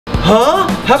Huh?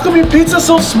 How come your pizza's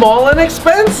so small and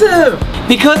expensive?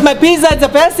 Because my pizza is the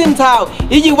best in town.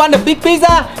 If you want a big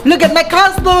pizza, look at my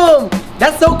costume.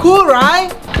 That's so cool, right?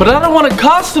 But I don't want a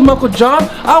costume, Uncle John.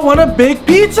 I want a big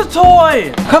pizza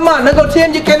toy. Come on, Uncle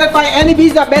Tim, you cannot find any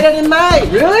pizza better than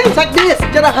mine. Really? Check this,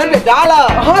 just $100.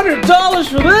 $100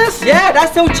 for this? Yeah,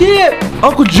 that's so cheap.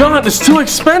 Uncle John, it's too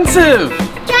expensive.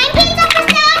 Giant pizza for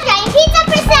sale! Giant pizza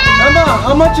for sale! Emma,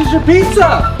 how much is your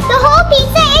pizza? The whole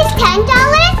pizza is $10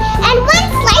 and one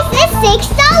slice is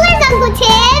 $6, Uncle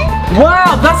Tim.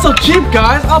 Wow, that's so cheap,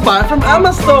 guys. I'll buy it from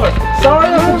Emma's store. Sorry,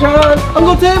 Uncle John.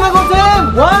 Uncle Tim,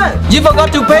 What? you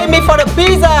forgot to pay me for the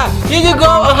pizza. Here you go,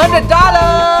 $100.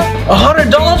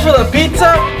 $100 for the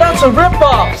pizza? That's a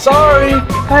ripoff. Sorry.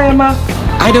 Hi, Emma.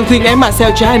 I don't think Emma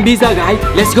sells giant pizza, guys.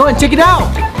 Let's go and check it out.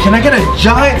 Can I get a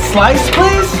giant slice,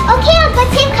 please? Okay, Uncle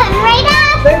Tim, coming right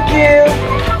up. Thank you.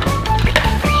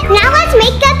 Now let's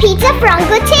make the pizza for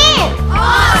Uncle Tim.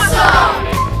 Awesome!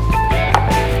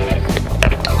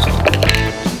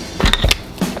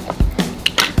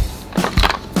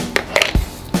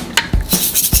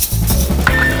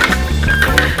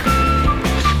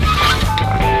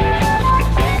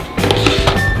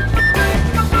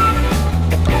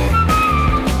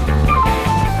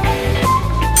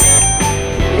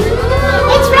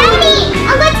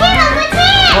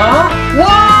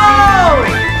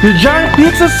 Your giant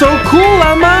pizza's so cool,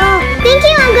 Emma! Thank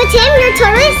you, Uncle Tim. Your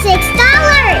total is $6.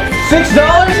 $6?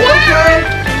 Yeah. Okay.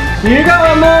 Here you go,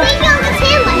 Emma. Thank you, Uncle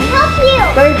Tim. Let me help you.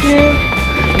 Thank you.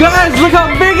 Guys, look how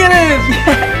big it is!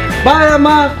 Bye,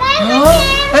 Emma. Bye, Uncle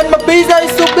Tim. And my pizza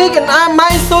is so big and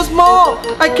mine is so small.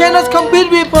 I cannot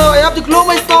compete with her. I have to close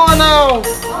my store now.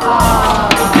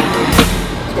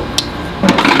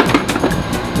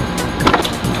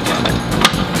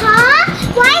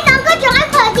 Why is Uncle John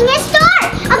closing his store?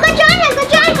 Uncle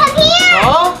John, come here!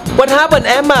 Huh? What happened,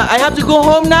 Emma? I have to go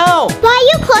home now. Why are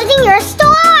you closing your store?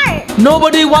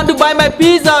 Nobody want to buy my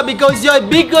pizza because you're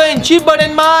bigger and cheaper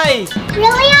than mine.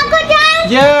 Really, Uncle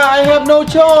John? Yeah, I have no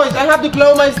choice. I have to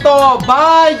close my store.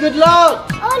 Bye, good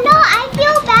luck. Oh no, I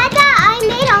feel bad that I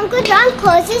made Uncle John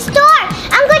close his store.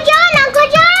 Uncle John!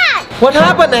 What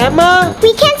happened, Emma?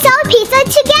 We can sell pizza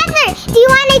together. Do you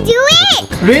want to do it?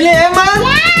 Really, Emma?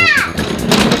 Yeah!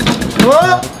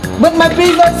 What? But my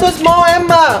pizza is so small,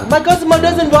 Emma. My customer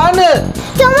doesn't want it.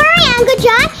 Don't worry, Uncle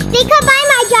John. They can buy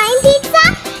my giant pizza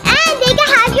and they can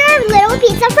have your little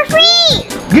pizza for free.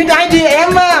 Good idea,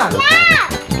 Emma. Yeah!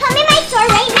 Come in my store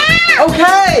right now.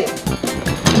 Okay.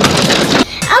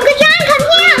 Uncle John, come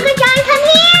here. Uncle John, come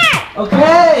here.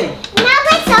 Okay. Now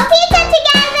let's sell pizza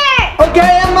together.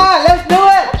 Okay, Emma. Let's do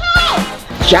it. Okay.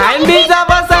 Giant pizza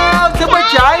for sale. Super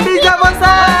giant pizza for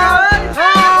sale.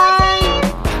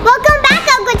 Welcome back,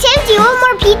 Uncle Tim. Do you want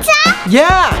more pizza?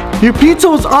 Yeah. Your pizza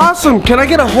was awesome. Can I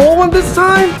get a whole one this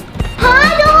time? Huh?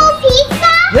 The whole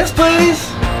pizza? Yes, please.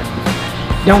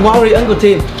 Don't worry, Uncle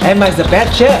Tim. Emma is the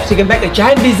best chef. She can make a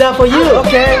giant pizza for you.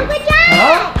 Okay. Uncle John.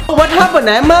 Huh? What happened,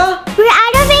 Emma? We're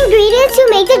out of ingredients to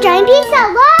make the giant pizza.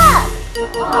 Look.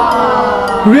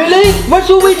 Really? What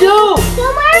should we do?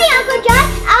 Don't worry, Uncle John.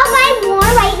 I'll buy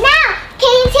more right now. Can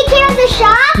you take care of the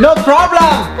shop? No problem.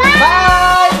 Bye.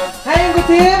 Bye. Hey, Uncle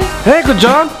Tim. Hey, Uncle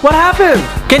John. What happened?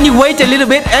 Can you wait a little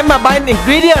bit? Emma buy an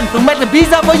ingredient to make the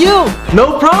pizza for you.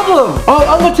 No problem. Oh,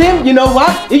 Uncle Tim, you know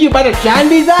what? If you buy the giant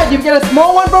pizza, you get a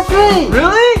small one for free.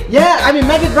 Really? Yeah, I will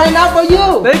make it right now for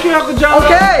you. Thank you, Uncle John.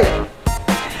 Okay.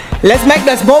 Let's make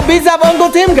the small pizza for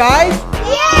Uncle Tim, guys.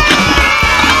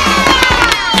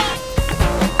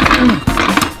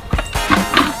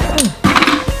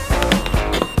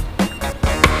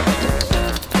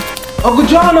 Uncle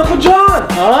John, Uncle John.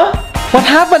 Huh? What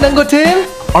happened, Uncle Tim?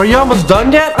 Are you almost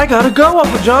done yet? I gotta go,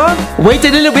 Uncle John. Wait a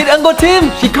little bit, Uncle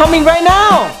Tim. She's coming right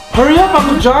now. Hurry up,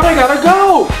 Uncle John. I gotta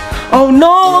go. Oh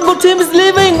no, Uncle Tim is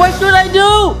leaving. What should I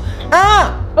do?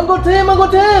 Uncle Tim, Uncle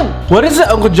Tim. What is it,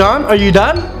 Uncle John? Are you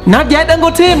done? Not yet,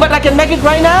 Uncle Tim, but I can make it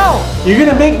right now. You're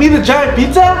gonna make me the giant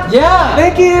pizza? Yeah.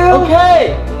 Thank you.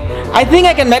 Okay. I think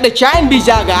I can make the giant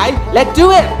pizza, guys. Let's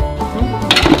do it.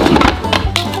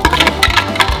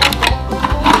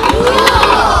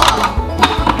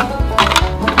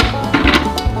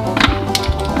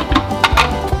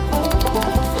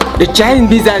 The giant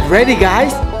pizza is ready,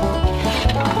 guys.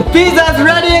 The pizza is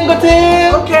ready, Uncle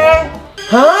Tim. Okay.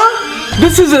 Huh?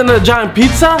 This isn't a giant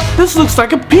pizza. This looks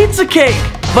like a pizza cake.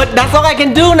 But that's all I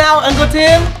can do now, Uncle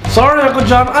Tim. Sorry, Uncle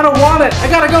John. I don't want it. I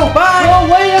gotta go. Bye. Oh,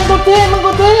 wait, Uncle Tim,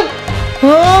 Uncle Tim.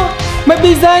 Huh? My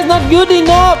pizza is not good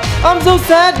enough. I'm so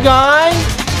sad, guys.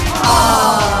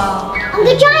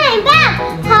 Uncle John, I'm back.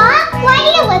 Huh? Why do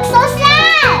you look so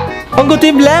sad? Uncle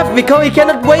Tim left because he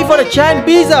cannot wait for the giant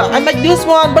pizza. I make this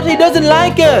one, but he doesn't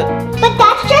like it. But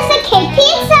that's just a kid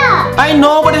pizza. I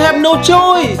know, but I have no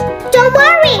choice. Don't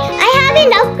worry, I have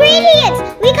enough ingredients.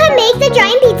 We can make the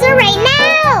giant pizza right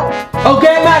now.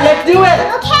 Okay, Ma, let's do it.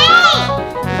 Okay.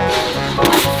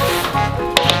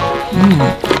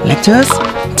 Lettuce,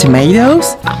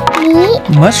 tomatoes, Meat.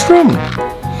 mushroom.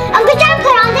 Uncle John,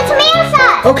 put on the tomato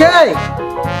sauce. Okay,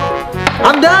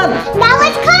 I'm done. Now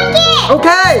let's cook it.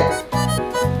 Okay.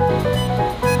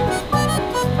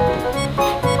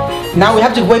 Now we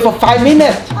have to wait for 5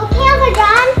 minutes. Okay, Uncle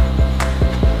John.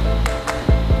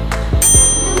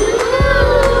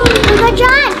 Uncle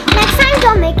John, next time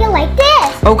don't make it like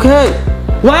this. Okay.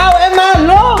 Wow, Emma,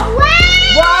 look.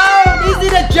 Wow! Wow, this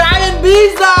is a giant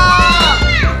pizza.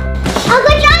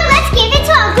 Uncle John, let's give it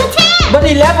to Uncle Tim. But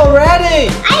he left already.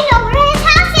 I know where his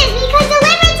house is. We can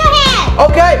deliver it to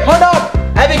him. Okay, hold on.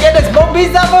 I will get a small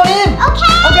pizza for him.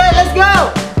 Okay. Okay, let's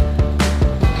go.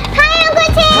 Hi,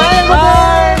 Uncle Tim. Hi,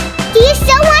 Uncle. Do you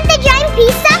still want the giant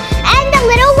pizza and the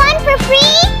little one for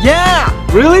free? Yeah.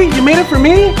 Really? You made it for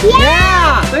me?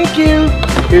 Yeah. Thank you.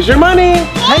 Here's your money.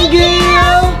 Thank you.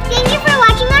 Thank you for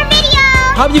watching our video.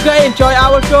 Hope you guys enjoy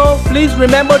our show. Please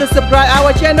remember to subscribe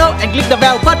our channel and click the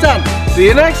bell button. See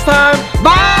you next time.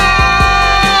 Bye.